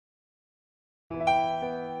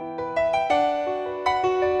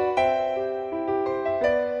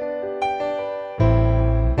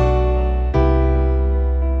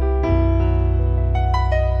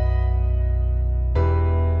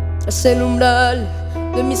tras el umbral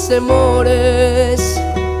de mis temores,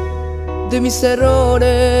 de mis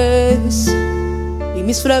errores y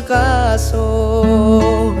mis fracasos,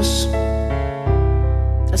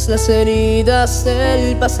 tras las heridas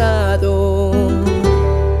del pasado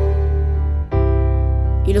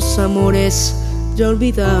y los amores ya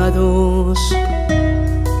olvidados,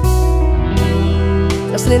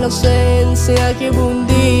 tras la inocencia que hubo un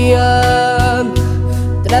día,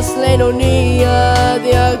 tras la ironía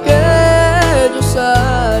de aquellos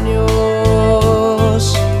años,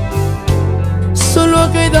 solo ha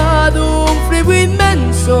quedado un frío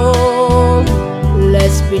inmenso, la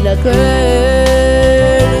espina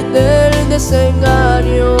cruel del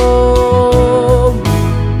desengaño.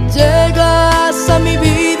 Llegas a mi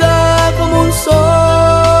vida como un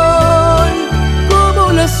sol,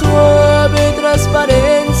 como la suave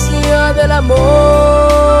transparencia del amor,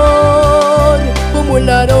 como el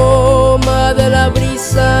aroma de la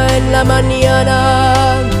brisa en la mañana,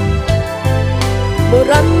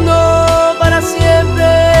 borrando para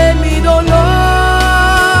siempre mi dolor.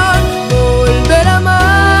 Volver a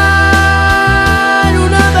amar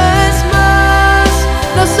una vez más,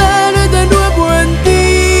 nacer de nuevo en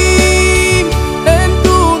ti, en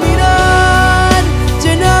tu mirar,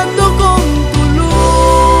 llenando con tu luz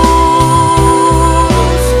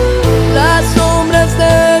las sombras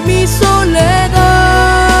de mi soledad.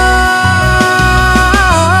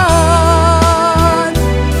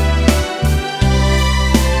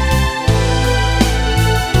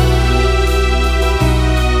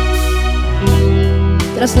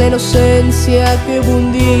 Tras la inocencia que hubo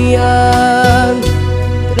un día,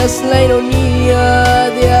 tras la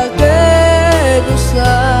ironía de aquellos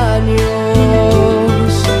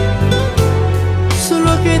años,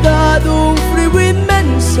 solo ha quedado un frío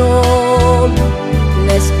inmenso,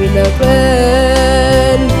 la espina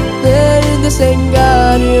cruel del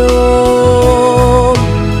desengaño.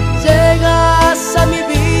 Llegas a mi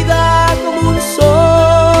vida como un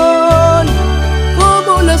sol,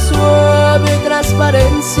 como la suave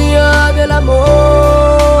transparencia del amor,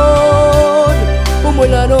 como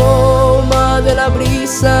el aroma de la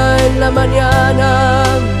brisa en la mañana,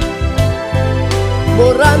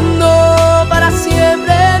 borrando